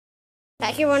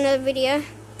back here with another video.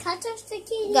 Can't touch the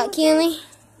kitty. Got Kenley.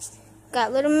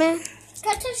 Got Little Man.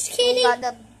 Can't touch the kitty. Got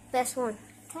the best one.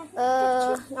 You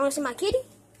want to see my kitty?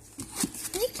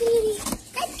 Hey, kitty.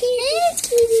 Hey, kitty. Hey,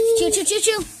 kitty. Choo, choo, choo,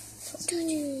 choo.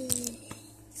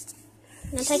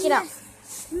 Now take it out.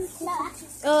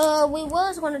 We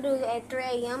was going to do a 3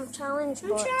 a.m. challenge,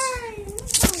 but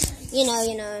you know,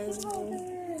 it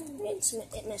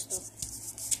messed up.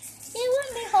 It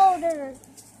wouldn't be holder.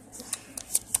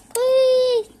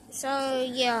 Please. So,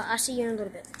 yeah, I'll see you in a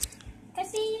little bit. Can I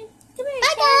see you? Come here.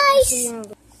 Bye, guys. See you in a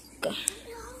little bit. Okay.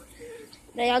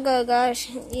 There y'all go, guys.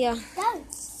 Yeah. Go.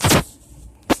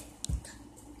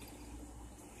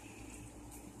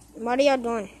 What are y'all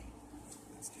doing?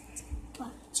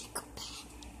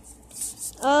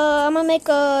 I'm gonna make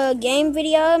a game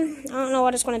video. I don't know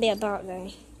what it's gonna be about, though.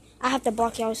 I have to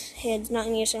block y'all's heads.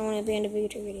 Nothing you say I want to be in the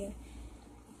YouTube video.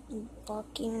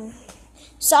 Blocking.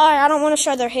 Sorry, I don't want to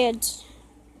show their heads.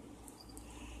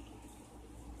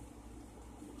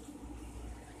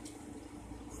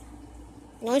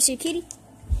 You want to see a kitty?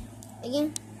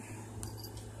 Again?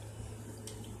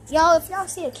 Y'all, if y'all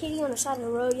see a kitty on the side of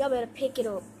the road, y'all better pick it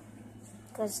up.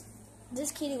 Because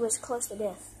this kitty was close to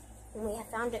death. When we had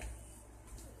found it,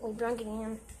 we drank it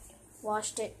in,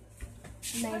 washed it,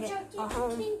 made it a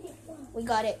home. We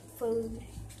got it food.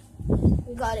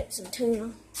 We got it some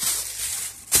tuna.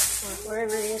 Or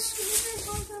wherever it is.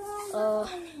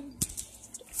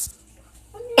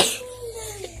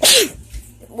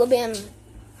 We've been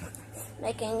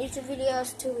making YouTube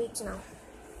videos 2 weeks now.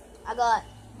 I got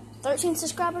 13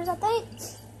 subscribers, I think.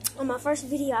 On my first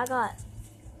video, I got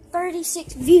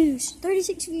 36 views.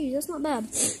 36 views, that's not bad.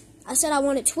 I said I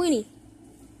wanted 20.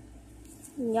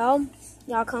 Y'all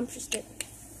accomplished it.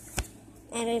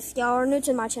 And if y'all are new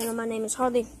to my channel, my name is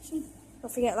Harley.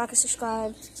 Don't forget, like and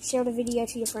subscribe. Share the video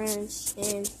to your friends.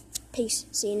 And peace.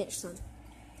 See you next time.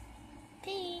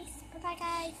 Peace. Bye-bye,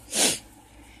 guys.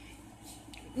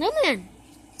 No, man.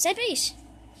 Say peace.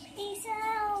 Peace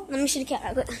out. Let me see the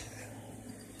cat.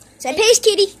 Say peace,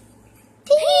 kitty.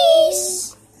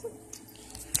 Peace.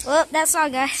 Well, that's all,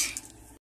 guys.